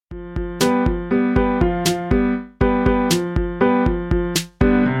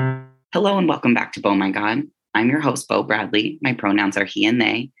Hello and welcome back to Bo My God. I'm your host, Bo Bradley. My pronouns are he and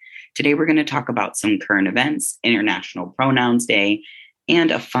they. Today we're going to talk about some current events, International Pronouns Day,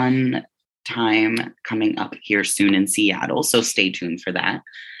 and a fun time coming up here soon in Seattle. So stay tuned for that.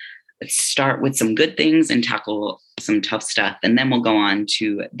 Let's start with some good things and tackle some tough stuff. And then we'll go on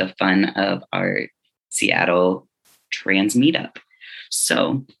to the fun of our Seattle trans meetup.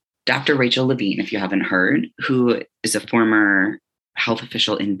 So Dr. Rachel Levine, if you haven't heard, who is a former health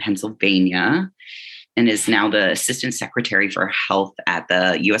official in Pennsylvania and is now the Assistant Secretary for Health at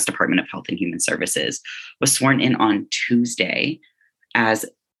the U.S. Department of Health and Human Services, was sworn in on Tuesday as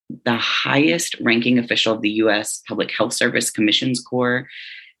the highest ranking official of the U.S. Public Health Service Commissions Corps,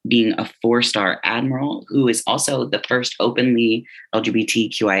 being a 4-star admiral who is also the first openly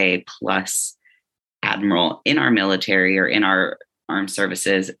LGBTQIA plus admiral in our military or in our armed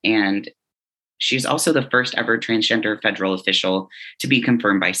services. And she's also the first ever transgender federal official to be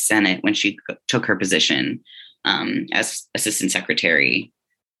confirmed by Senate when she took her position as Assistant Secretary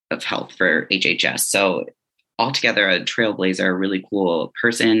of Health for HHS. So altogether, a trailblazer, a really cool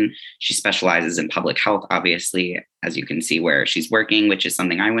person. She specializes in public health, obviously, as you can see where she's working, which is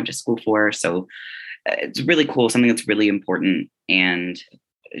something I went to school for. So it's really cool, something that's really important and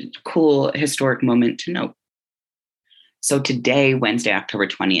a cool historic moment to note. So today, Wednesday, October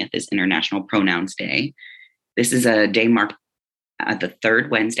 20th, is International Pronouns Day. This is a day marked the third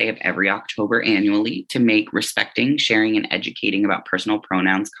Wednesday of every October annually to make respecting, sharing, and educating about personal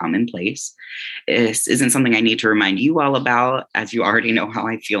pronouns commonplace. This isn't something I need to remind you all about, as you already know how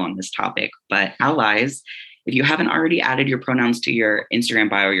I feel on this topic. But allies, if you haven't already added your pronouns to your Instagram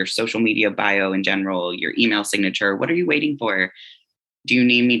bio, your social media bio in general, your email signature, what are you waiting for? Do you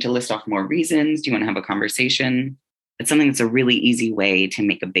need me to list off more reasons? Do you want to have a conversation? It's something that's a really easy way to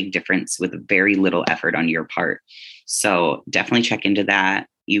make a big difference with very little effort on your part. So definitely check into that.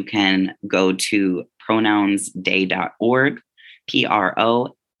 You can go to pronounsday.org,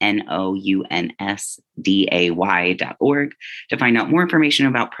 pronounsday.org, to find out more information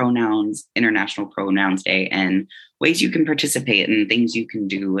about pronouns, International Pronouns Day, and ways you can participate and things you can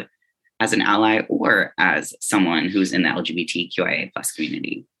do as an ally or as someone who's in the LGBTQIA plus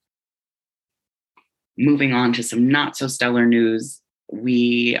community. Moving on to some not so stellar news,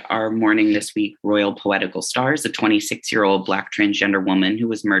 we are mourning this week Royal Poetical Stars, a 26-year-old Black transgender woman who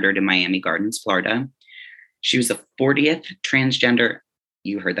was murdered in Miami Gardens, Florida. She was the 40th transgender,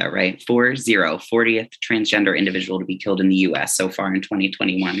 you heard that right, 40th transgender individual to be killed in the U.S. so far in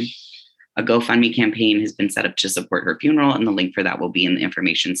 2021. A GoFundMe campaign has been set up to support her funeral, and the link for that will be in the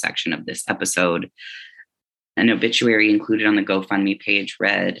information section of this episode. An obituary included on the GoFundMe page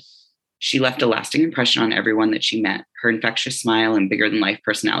read, "She left a lasting impression on everyone that she met. Her infectious smile and bigger-than-life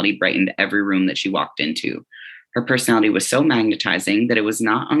personality brightened every room that she walked into. Her personality was so magnetizing that it was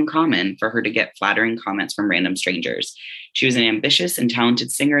not uncommon for her to get flattering comments from random strangers. She was an ambitious and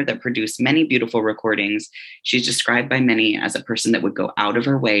talented singer that produced many beautiful recordings. She's described by many as a person that would go out of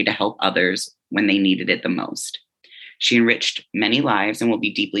her way to help others when they needed it the most. She enriched many lives and will be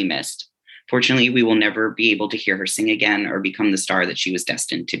deeply missed. Fortunately, we will never be able to hear her sing again or become the star that she was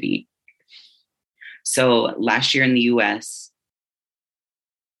destined to be." So last year in the US,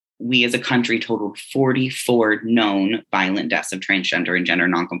 we as a country totaled 44 known violent deaths of transgender and gender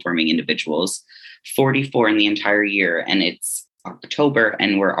nonconforming individuals, 44 in the entire year. And it's October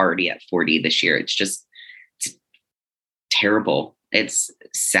and we're already at 40 this year. It's terrible. It's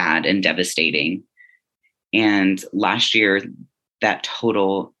sad and devastating. And last year, that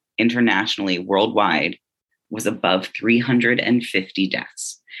total internationally, worldwide, was above 350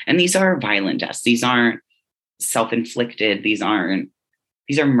 deaths. And these are violent deaths. These aren't self-inflicted. These are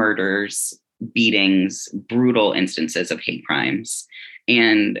murders, beatings, brutal instances of hate crimes.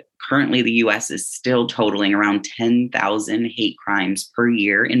 And currently the US is still totaling around 10,000 hate crimes per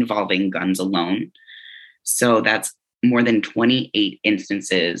year involving guns alone. So that's more than 28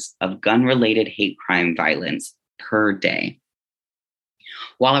 instances of gun-related hate crime violence per day.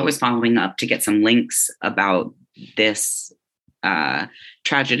 While I was following up to get some links about this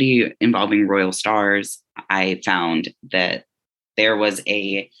tragedy involving Royal Stars, I found that there was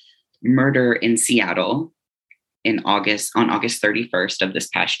a murder in Seattle on August 31st of this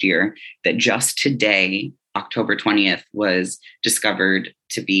past year that just today, October 20th, was discovered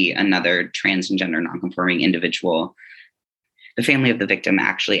to be another trans and gender nonconforming individual. The family of the victim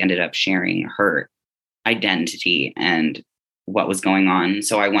actually ended up sharing her identity and what was going on.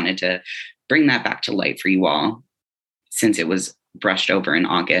 So I wanted to bring that back to light for you all, since it was brushed over in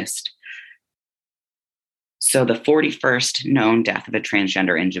August. So the 41st known death of a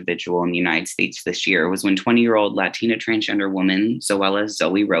transgender individual in the United States this year was when 20-year-old Latina transgender woman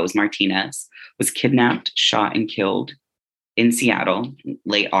Zoe Rose Martinez was kidnapped, shot, and killed in Seattle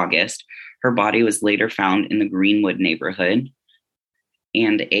late August. Her body was later found in the Greenwood neighborhood,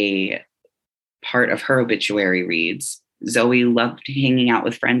 and a part of her obituary reads, Zoe loved hanging out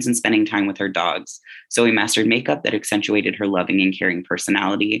with friends and spending time with her dogs. Zoe mastered makeup that accentuated her loving and caring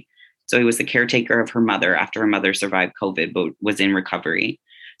personality. Zoe was the caretaker of her mother after her mother survived COVID but was in recovery.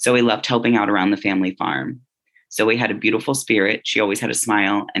 Zoe loved helping out around the family farm. Zoe had a beautiful spirit. She always had a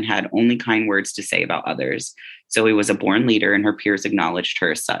smile and had only kind words to say about others. Zoe was a born leader, and her peers acknowledged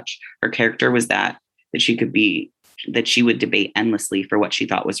her as such. Her character was that she would debate endlessly for what she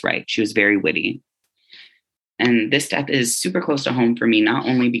thought was right. She was very witty. And this death is super close to home for me, not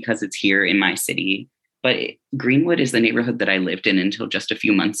only because it's here in my city, but Greenwood is the neighborhood that I lived in until just a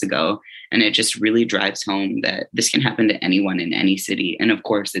few months ago. And it just really drives home that this can happen to anyone in any city. And of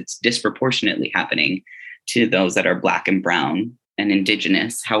course, it's disproportionately happening to those that are Black and brown and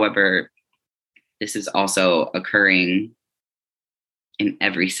Indigenous. However, this is also occurring in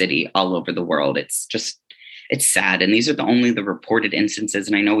every city all over the world. It's sad. And these are only the reported instances.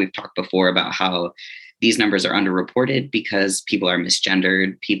 And I know we've talked before about how these numbers are underreported because people are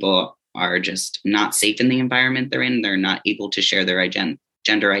misgendered. People are just not safe in the environment they're in. They're not able to share their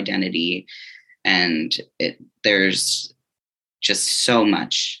gender identity. And there's just so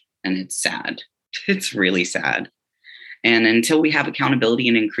much, and it's sad. It's really sad. And until we have accountability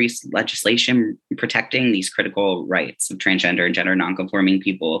and increased legislation protecting these critical rights of transgender and gender nonconforming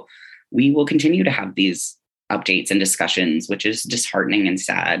people, we will continue to have these updates and discussions, which is disheartening and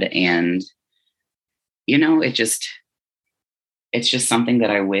sad. And, it's just something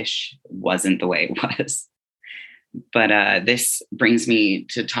that I wish wasn't the way it was. But this brings me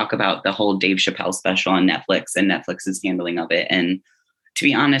to talk about the whole Dave Chappelle special on Netflix and Netflix's handling of it. And to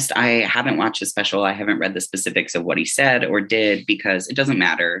be honest, I haven't watched the special. I haven't read the specifics of what he said or did because it doesn't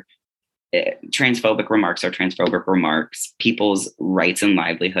matter. Transphobic remarks are transphobic remarks. People's rights and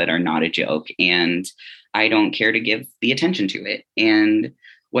livelihood are not a joke. And I don't care to give the attention to it. And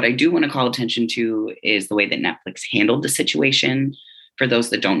what I do want to call attention to is the way that Netflix handled the situation. For those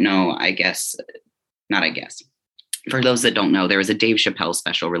that don't know, for those that don't know, there was a Dave Chappelle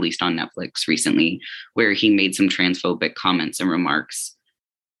special released on Netflix recently where he made some transphobic comments and remarks,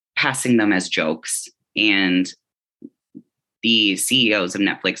 passing them as jokes. And the CEOs of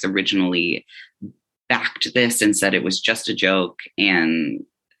Netflix originally backed this and said it was just a joke. And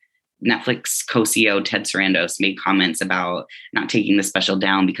Netflix co-CEO Ted Sarandos made comments about not taking the special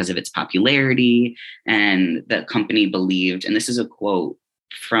down because of its popularity. And the company believed, and this is a quote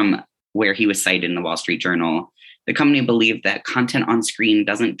from where he was cited in the Wall Street Journal, the company believed that content on screen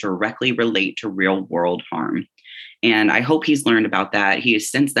doesn't directly relate to real world harm. And I hope he's learned about that. He has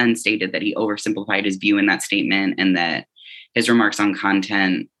since then stated that he oversimplified his view in that statement and that his remarks on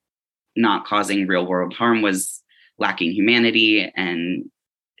content not causing real world harm was lacking humanity, and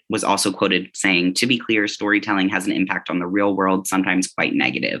was also quoted saying, to be clear, storytelling has an impact on the real world, sometimes quite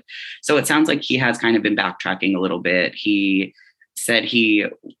negative. So it sounds like he has kind of been backtracking a little bit. He said he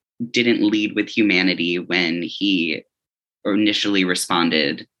didn't lead with humanity when he initially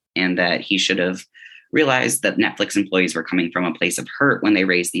responded, and that he should have realized that Netflix employees were coming from a place of hurt when they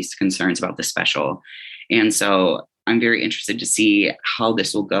raised these concerns about the special. And so I'm very interested to see how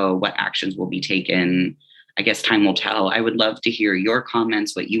this will go, what actions will be taken. I guess time will tell. I would love to hear your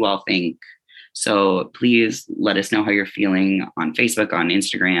comments, what you all think. So please let us know how you're feeling on Facebook, on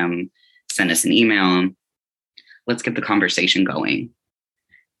Instagram, send us an email. Let's get the conversation going.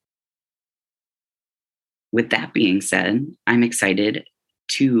 With that being said, I'm excited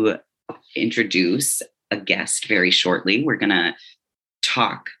to introduce a guest very shortly. We're going to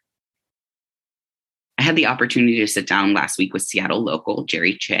talk. I had the opportunity to sit down last week with Seattle local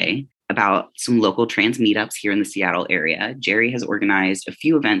Jery about some local trans meetups here in the Seattle area. Jery has organized a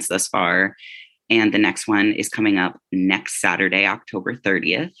few events thus far, and the next one is coming up next Saturday, October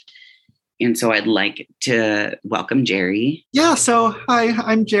 30th. And so I'd like to welcome Jery. Yeah, so hi,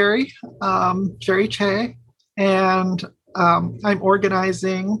 I'm Jery, Jery Che, and I'm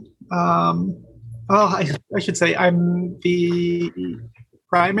organizing, I should say I'm the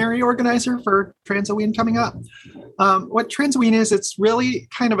primary organizer for Transoween coming up. What Transoween is, it's really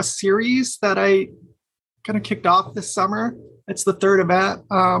kind of a series that I kind of kicked off this summer. It's the third event.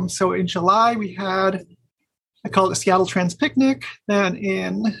 So in July, we had, I call it a Seattle Trans Picnic. Then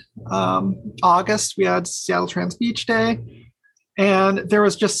in August, we had Seattle Trans Beach Day. And there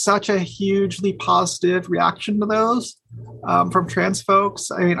was just such a hugely positive reaction to those from trans folks.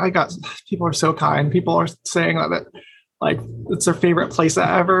 I mean, people are so kind. People are saying that like it's their favorite place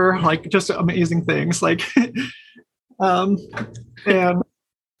ever, like just amazing things. Like, and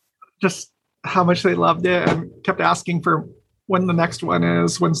just how much they loved it and kept asking for when the next one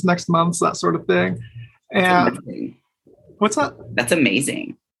is, when's next month's, that sort of thing. And what's that? That's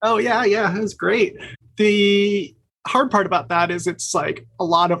amazing. Oh, yeah. It was great. The hard part about that is it's like a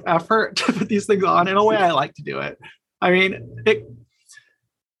lot of effort to put these things on. In a way, I like to do it. I mean, it's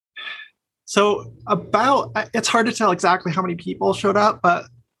hard to tell exactly how many people showed up, but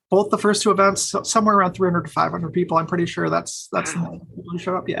both the first two events, somewhere around 300 to 500 people. I'm pretty sure that's the number of people who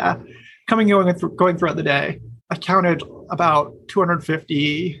showed up. Yeah. Going throughout the day. I counted about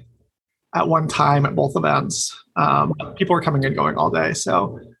 250 at one time at both events. People were coming and going all day.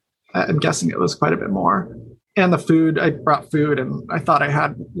 So I'm guessing it was quite a bit more. And the food, I brought food and I thought I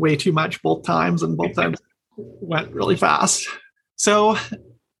had way too much both times, and both times went really fast. So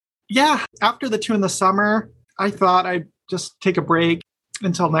yeah, after the two in the summer, I thought I'd just take a break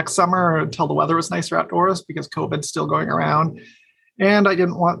until next summer, or until the weather was nicer outdoors, because COVID's still going around. And I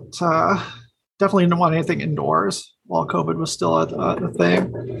definitely didn't want anything indoors while COVID was still a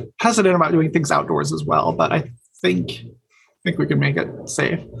thing. Hesitant about doing things outdoors as well, but I think we can make it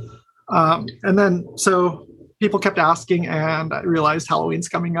safe. And then, so people kept asking, and I realized Halloween's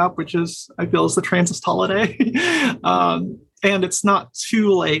coming up, which I feel is the transist holiday. And it's not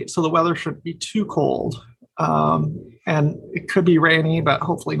too late, so the weather shouldn't be too cold. And it could be rainy, but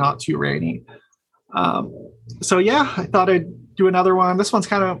hopefully not too rainy. So yeah, I thought I'd do another one. This one's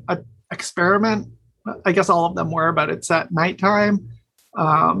kind of an experiment. I guess all of them were, but it's at nighttime.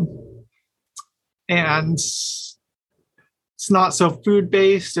 And it's not so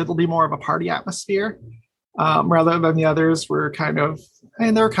food-based. It'll be more of a party atmosphere. Rather than the others were they're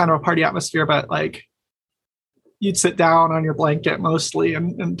kind of a party atmosphere, but like you'd sit down on your blanket mostly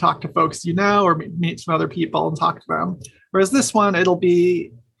and talk to folks or meet some other people and talk to them. Whereas this one,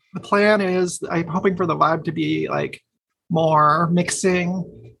 the plan is, I'm hoping for the vibe to be like more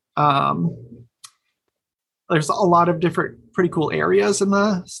mixing. There's a lot of different pretty cool areas in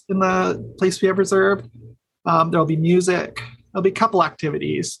the place we have reserved. There'll be music. There'll be a couple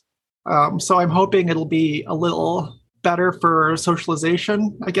activities. So I'm hoping it'll be a little better for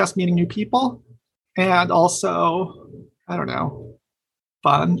socialization, I guess, meeting new people. And also, I don't know,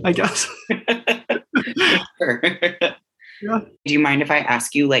 fun, I guess. Sure. Yeah. Do you mind if I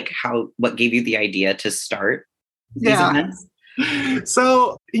ask you what gave you the idea to start these events?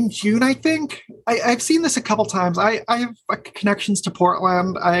 So in June, I think I've seen this a couple times. I have connections to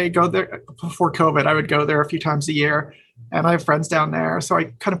Portland. I go there before COVID. I would go there a few times a year, and I have friends down there. So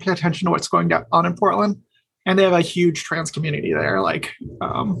I kind of pay attention to what's going on in Portland, and they have a huge trans community there.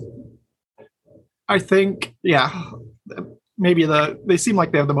 I think, maybe they seem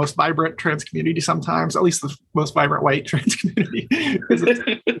like they have the most vibrant trans community sometimes, at least the most vibrant white trans community, because it's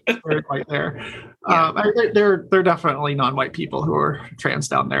very white there. They're definitely non-white people who are trans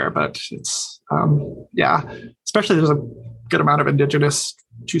down there, but it's, especially there's a good amount of Indigenous,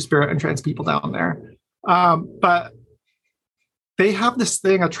 Two-Spirit, and trans people down there. But they have this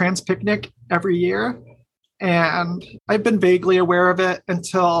thing, a trans picnic every year. And I've been vaguely aware of it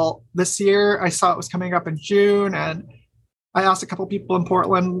until this year. I saw it was coming up in June, and I asked a couple people in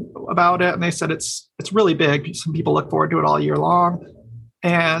Portland about it, and they said it's really big. Some people look forward to it all year long.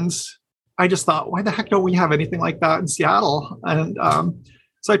 And I just thought, why the heck don't we have anything like that in Seattle? And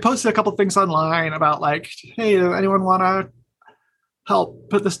so I posted a couple things online about hey, does anyone want to help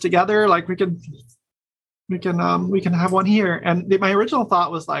put this together? We can have one here. And my original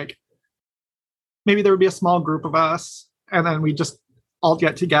thought was maybe there would be a small group of us, and then we just all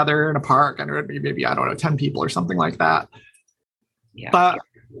get together in a park, and it would be maybe, I don't know, 10 people or something like that. Yeah. But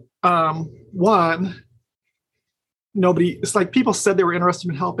it's people said they were interested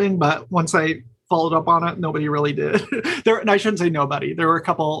in helping, but once I followed up on it, nobody really did. And I shouldn't say nobody. There were a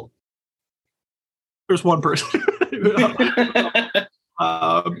couple. There's one person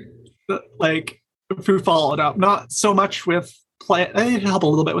who followed up, not so much with I help a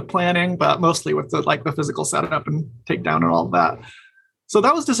little bit with planning, but mostly with the physical setup and takedown and all of that. So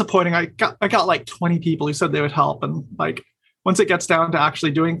that was disappointing. I got 20 people who said they would help, and once it gets down to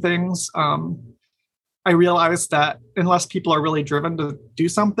actually doing things, I realized that unless people are really driven to do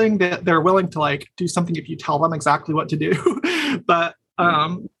something, they're willing to do something if you tell them exactly what to do. But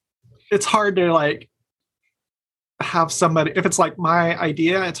it's hard to have somebody, if it's my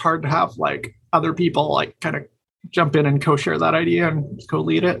idea, it's hard to have other people kind of jump in and co-share that idea and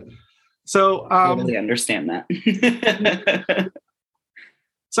co-lead it. So I totally understand that.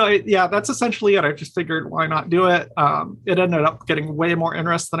 Yeah, that's essentially it. I just figured why not do it. It ended up getting way more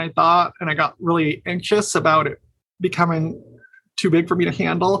interest than I thought, and I got really anxious about it becoming too big for me to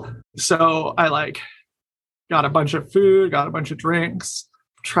handle. So I got a bunch of food, got a bunch of drinks,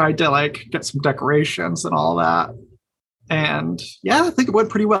 tried to get some decorations and all that. And yeah, I think it went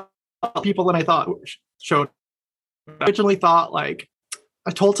pretty well. People than I thought showed. I originally thought I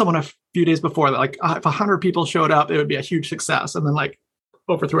told someone a few days before that if 100 people showed up, it would be a huge success. And then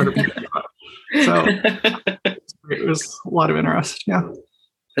over 300 people showed up. So it was a lot of interest. Yeah.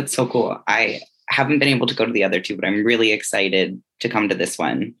 That's so cool. I haven't been able to go to the other two, but I'm really excited to come to this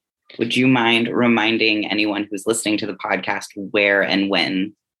one. Would you mind reminding anyone who's listening to the podcast where and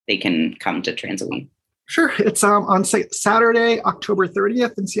when they can come to Transoween? Sure. It's on Saturday, October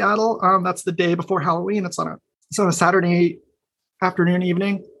 30th in Seattle. That's the day before Halloween. It's on a Saturday afternoon,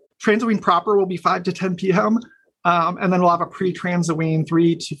 evening. Transoween proper will be 5 to 10 p.m. And then we'll have a pre-Transoween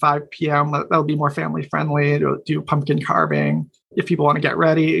 3 to 5 p.m. That'll be more family friendly. It'll do pumpkin carving. If people want to get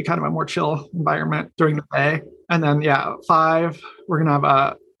ready, kind of a more chill environment during the day. And then, 5, we're going to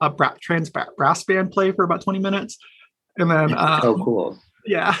have a trans brass band play for about 20 minutes. And then, so cool.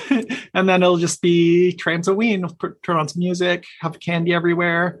 Yeah. And then it'll just be Transoween, turn on some music, have candy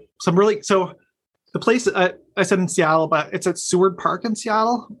everywhere. So the place I said in Seattle, but it's at Seward Park in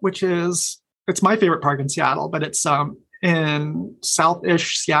Seattle, it's my favorite park in Seattle, but it's in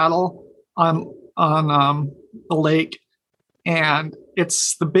South-ish Seattle on the lake. And it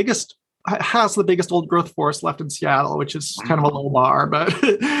has the biggest old growth forest left in Seattle, which is kind of a low bar, but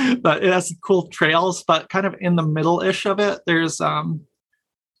it has cool trails. But kind of in the middle-ish of it, there's an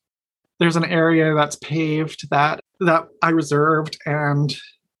area that's paved that I reserved, and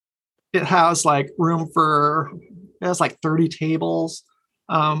it has room for 30 tables.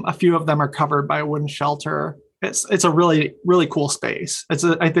 A few of them are covered by a wooden shelter. It's a really, really cool space.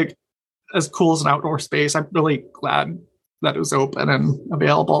 I think as cool as an outdoor space. I'm really glad that it was open and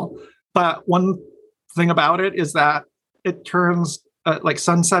available. But one thing about it is that it turns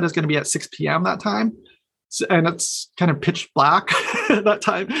sunset is going to be at 6 p.m. that time. And it's kind of pitch black at that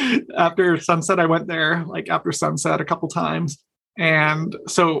time. After sunset, I went there after sunset a couple times. And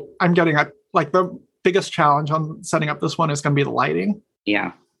so I'm getting the biggest challenge on setting up this one is going to be the lighting.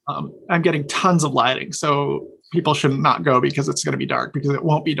 Yeah. I'm getting tons of lighting. So people should not go because it's going to be dark, because it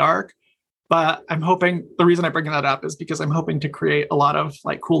won't be dark. But I'm hoping, the reason I bring that up is because I'm hoping to create a lot of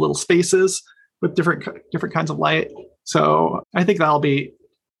cool little spaces with different kinds of light. So I think that'll be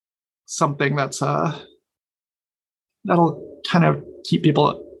something that'll kind of keep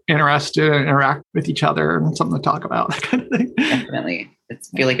people interested and interact with each other and something to talk about, that kind of thing. Definitely. I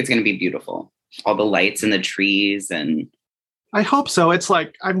feel like it's going to be beautiful. All the lights and the trees, and I hope so. It's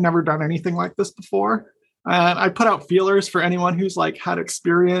I've never done anything like this before. And I put out feelers for anyone who's had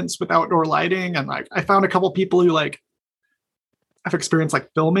experience with outdoor lighting. And I found a couple people who have experienced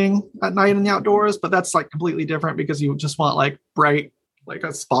filming at night in the outdoors, but that's completely different because you just want bright,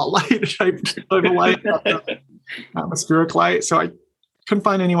 a spotlight type of light, atmospheric light. So I couldn't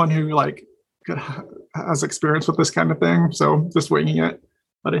find anyone who has experience with this kind of thing. So just winging it,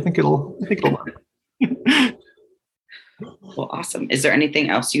 but I think it'll work. Well, awesome. Is there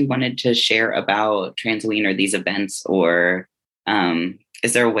anything else you wanted to share about Transoween or these events, or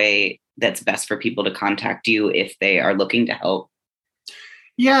is there a way that's best for people to contact you if they are looking to help?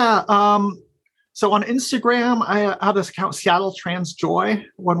 Yeah. So on Instagram, I have this account, Seattle Trans Joy,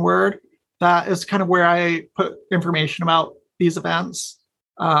 one word. That is kind of where I put information about these events.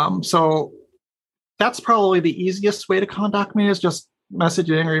 So that's probably the easiest way to contact me, is just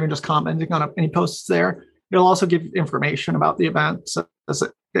messaging or even just commenting on any posts there. It'll also give information about the event as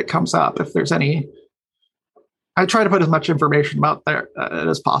it comes up. If there's any, I try to put as much information about there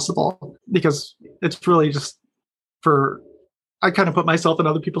as possible, because it's really just I kind of put myself in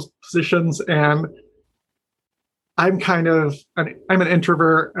other people's positions, and I'm an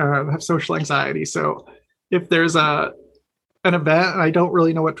introvert, have social anxiety. So if there's an event and I don't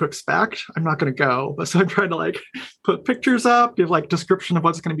really know what to expect, I'm not going to go. But so I'm trying to put pictures up, give description of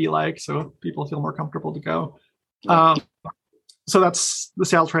what it's going to be like, so people feel more comfortable to go. So that's the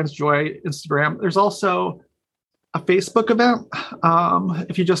Seattle Trans Joy Instagram. There's also a Facebook event.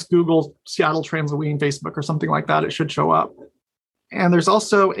 If you just Google Seattle Transoween Facebook or something like that, it should show up. And there's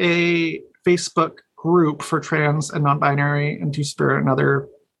also a Facebook group for trans and non-binary and two-spirit and other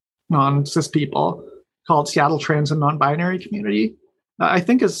non-cis people called Seattle Trans and Non-Binary Community. I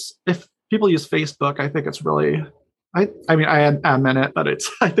think if people use Facebook, I think it's really, I admin it, but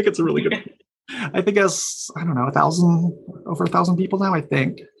I think it's a really good. I think it has, I don't know, over 1,000 people now, I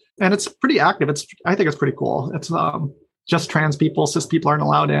think. And it's pretty active. I think it's pretty cool. It's just trans people. Cis people aren't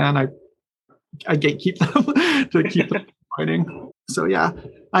allowed in. I gatekeep them to keep them fighting. So yeah,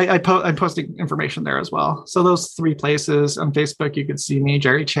 I'm posting information there as well. So those 3 places. On Facebook, you can see me,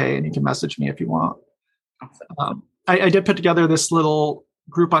 Jery Che, and you can message me if you want. I did put together this little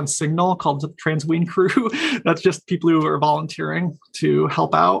group on Signal called the Transoween Crew. That's just people who are volunteering to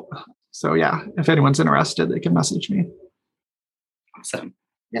help out. So yeah, if anyone's interested, they can message me. Awesome.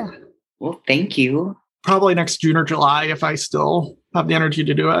 Yeah. Well, thank you. Probably next June or July, if I still have the energy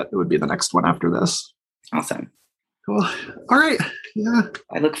to do it. It would be the next one after this. Awesome. Cool. All right. Yeah.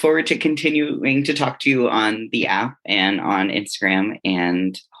 I look forward to continuing to talk to you on the app and on Instagram,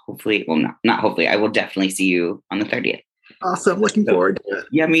 and hopefully, well, not hopefully, I will definitely see you on the 30th. Awesome. Looking forward to it.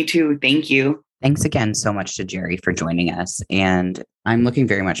 Yeah, me too. Thank you. Thanks again so much to Jery for joining us. And I'm looking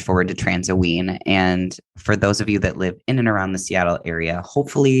very much forward to Transoween. And for those of you that live in and around the Seattle area,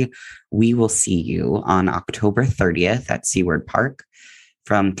 hopefully we will see you on October 30th at Seaward Park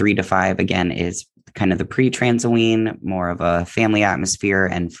from 3 to 5. Again, is kind of the pre-Transoween, more of a family atmosphere.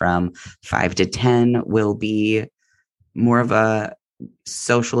 And from 5 to 10 will be more of a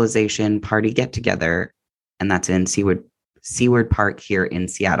socialization party get together. And that's in Seaward Park here in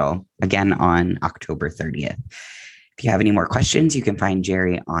Seattle, again on October 30th. If you have any more questions, you can find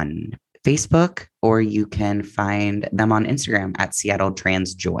Jery on Facebook, or you can find them on Instagram at Seattle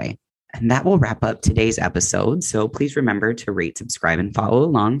Trans Joy. And that will wrap up today's episode. So please remember to rate, subscribe, and follow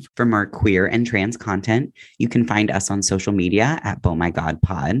along for more queer and trans content. You can find us on social media at Oh My God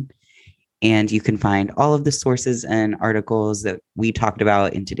Pod. And you can find all of the sources and articles that we talked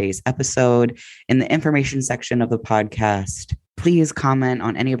about in today's episode in the information section of the podcast. Please comment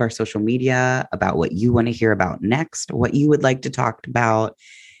on any of our social media about what you want to hear about next, what you would like to talk about,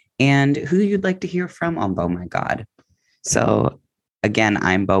 and who you'd like to hear from on Oh My God. So again,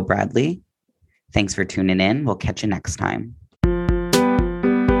 I'm Bo Bradley. Thanks for tuning in. We'll catch you next time.